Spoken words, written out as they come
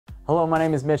Hello, my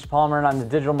name is Mitch Palmer and I'm the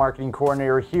Digital Marketing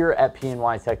Coordinator here at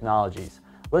PNY Technologies.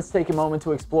 Let's take a moment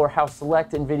to explore how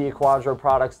select NVIDIA Quadro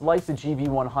products like the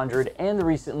GV100 and the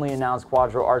recently announced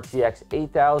Quadro RTX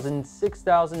 8000,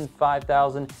 6000,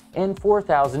 5000, and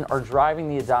 4000 are driving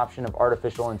the adoption of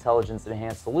artificial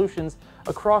intelligence-enhanced solutions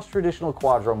across traditional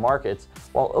Quadro markets,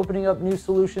 while opening up new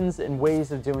solutions and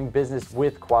ways of doing business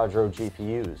with Quadro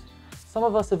GPUs. Some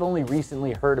of us have only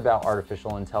recently heard about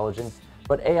artificial intelligence,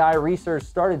 but AI research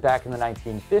started back in the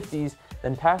 1950s,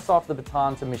 then passed off the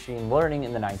baton to machine learning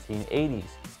in the 1980s.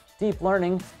 Deep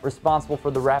learning, responsible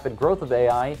for the rapid growth of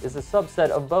AI, is a subset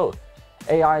of both.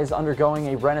 AI is undergoing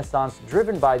a renaissance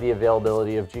driven by the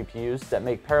availability of GPUs that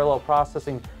make parallel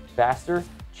processing faster,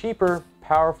 cheaper,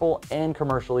 powerful, and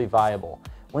commercially viable.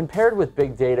 When paired with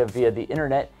big data via the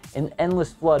internet, an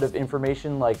endless flood of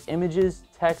information like images,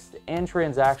 text, and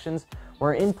transactions,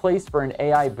 we're in place for an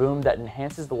AI boom that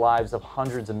enhances the lives of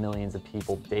hundreds of millions of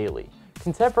people daily.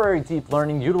 Contemporary deep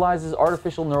learning utilizes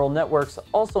artificial neural networks,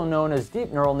 also known as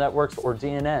deep neural networks or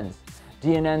DNNs.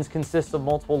 DNNs consist of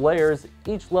multiple layers.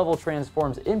 Each level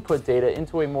transforms input data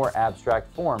into a more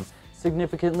abstract form.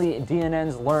 Significantly,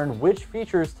 DNNs learn which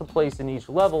features to place in each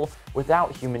level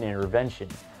without human intervention.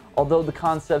 Although the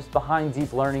concepts behind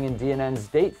deep learning and DNNs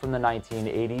date from the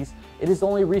 1980s, it is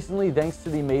only recently, thanks to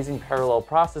the amazing parallel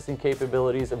processing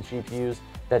capabilities of GPUs,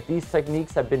 that these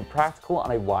techniques have been practical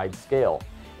on a wide scale.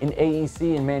 In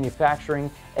AEC and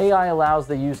manufacturing, AI allows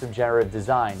the use of generative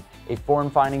design, a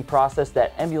form-finding process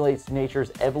that emulates nature's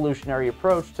evolutionary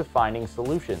approach to finding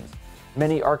solutions.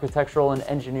 Many architectural and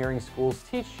engineering schools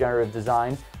teach generative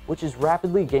design, which is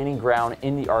rapidly gaining ground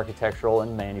in the architectural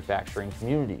and manufacturing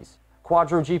communities.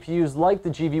 Quadro GPUs like the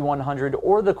GV100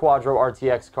 or the Quadro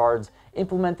RTX cards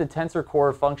implement the Tensor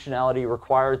Core functionality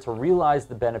required to realize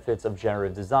the benefits of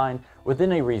generative design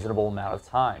within a reasonable amount of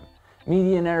time.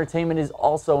 Media and entertainment is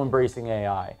also embracing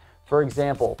AI. For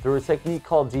example, through a technique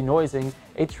called denoising,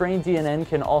 a trained DNN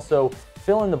can also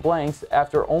fill in the blanks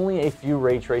after only a few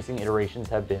ray tracing iterations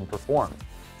have been performed,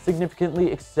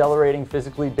 significantly accelerating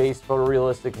physically based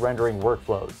photorealistic rendering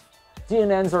workflows.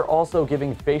 DNNs are also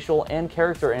giving facial and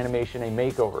character animation a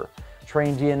makeover.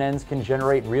 Trained DNNs can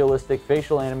generate realistic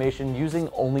facial animation using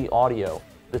only audio.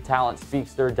 The talent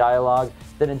speaks their dialogue,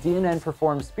 then a DNN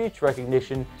performs speech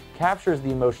recognition, captures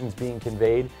the emotions being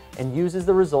conveyed, and uses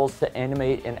the results to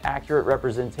animate an accurate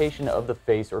representation of the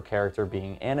face or character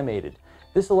being animated.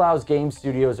 This allows game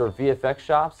studios or VFX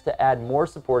shops to add more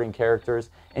supporting characters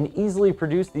and easily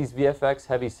produce these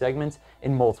VFX-heavy segments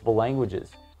in multiple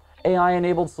languages.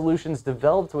 AI-enabled solutions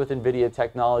developed with NVIDIA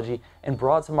technology and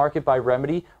brought to market by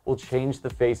Remedy will change the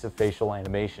face of facial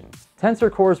animation.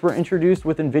 Tensor cores were introduced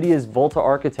with NVIDIA's Volta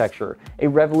architecture, a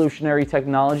revolutionary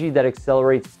technology that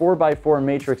accelerates 4x4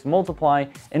 matrix multiply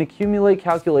and accumulate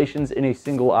calculations in a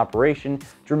single operation,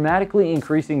 dramatically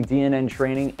increasing DNN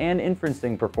training and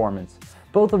inferencing performance,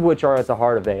 both of which are at the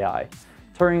heart of AI.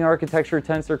 Turing architecture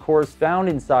tensor cores found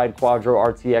inside Quadro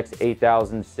RTX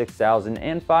 8000, 6000,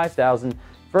 and 5000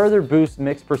 further boost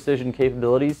mixed precision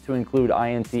capabilities to include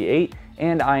INT8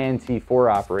 and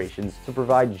INT4 operations to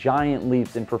provide giant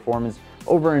leaps in performance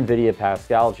over NVIDIA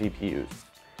Pascal GPUs.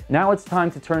 Now it's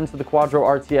time to turn to the Quadro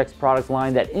RTX product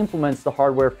line that implements the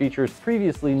hardware features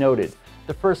previously noted.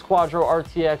 The first Quadro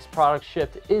RTX product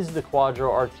shipped is the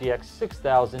Quadro RTX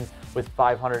 6000 with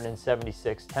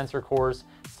 576 tensor cores,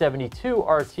 72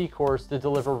 RT cores to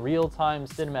deliver real-time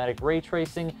cinematic ray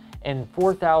tracing, and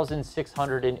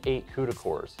 4,608 CUDA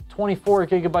cores. 24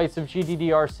 gigabytes of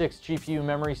GDDR6 GPU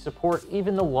memory support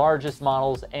even the largest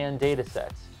models and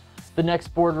datasets. The next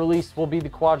board release will be the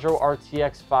Quadro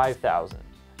RTX 5000.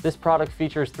 This product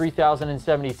features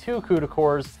 3,072 CUDA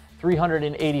cores,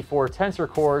 384 tensor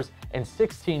cores, and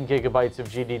 16 gigabytes of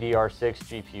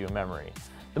GDDR6 GPU memory.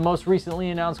 The most recently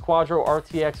announced Quadro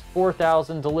RTX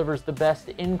 4000 delivers the best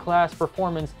in-class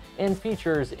performance and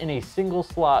features in a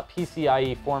single-slot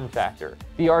PCIe form factor.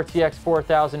 The RTX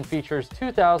 4000 features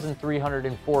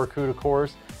 2,304 CUDA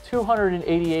cores,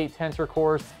 288 tensor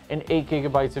cores, and 8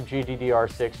 gigabytes of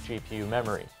GDDR6 GPU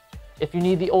memory. If you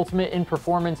need the ultimate in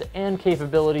performance and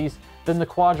capabilities, then the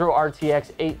Quadro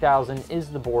RTX 8000 is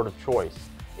the board of choice.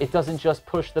 It doesn't just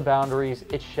push the boundaries,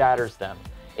 it shatters them.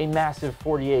 A massive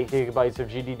 48 gigabytes of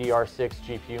GDDR6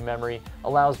 GPU memory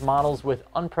allows models with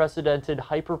unprecedented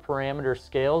hyperparameter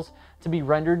scales to be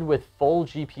rendered with full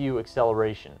GPU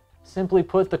acceleration. Simply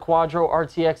put, the Quadro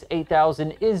RTX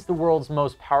 8000 is the world's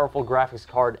most powerful graphics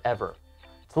card ever.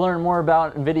 To learn more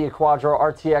about NVIDIA Quadro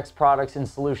RTX products and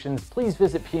solutions, please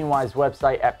visit PNY's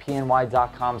website at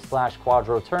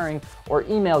pny.com/quadroturing or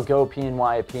email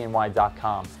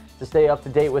gopny@pny.com. To stay up to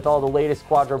date with all the latest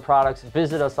Quadro products,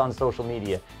 visit us on social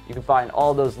media. You can find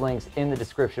all those links in the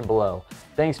description below.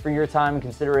 Thanks for your time and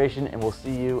consideration, and we'll see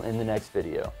you in the next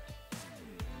video.